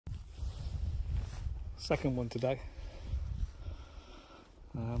Second one today.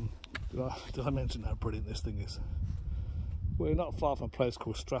 Did I mention how brilliant this thing is? We're not far from a place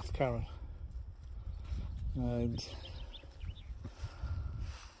called Strathcarran, and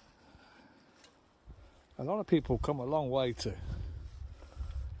a lot of people come a long way to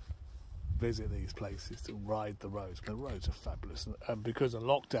visit these places, to ride the roads. The roads are fabulous, and because of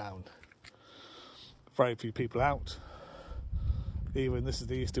lockdown, very few people out. Even this is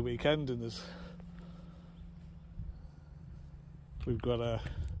the Easter weekend, and we've got a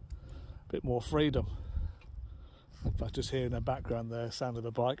bit more freedom. In fact, just hearing in the background there, sound of a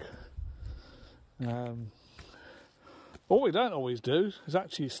bike. What we don't always do is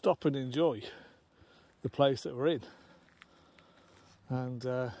actually stop and enjoy the place that we're in.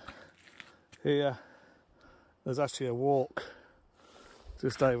 And here, there's actually a walk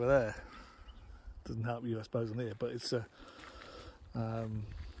just over there. Doesn't help you, I suppose, on here, but it's and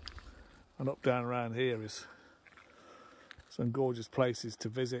up, down, around here is some gorgeous places to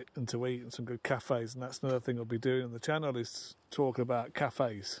visit and to eat, and some good cafes. And that's another thing I'll be doing on the channel, is talk about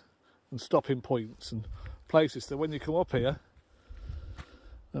cafes and stopping points and places that when you come up here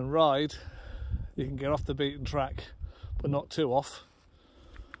and ride, you can get off the beaten track, but not too off,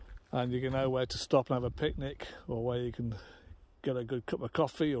 and you can know where to stop and have a picnic, or where you can get a good cup of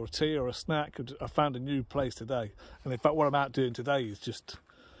coffee or tea or a snack. I found a new place today, and in fact what I'm out doing today is just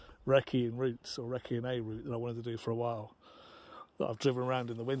recceing routes, or recceing a route that I wanted to do for a while, that I've driven around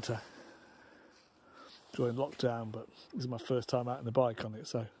in the winter during lockdown, but this is my first time out on the bike on it.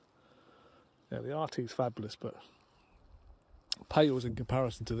 So yeah, the RT is fabulous, but pales in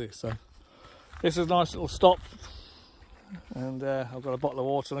comparison to this. So this is a nice little stop, and I've got a bottle of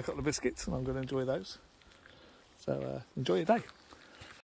water and a couple of biscuits, and I'm going to enjoy those. So enjoy your day.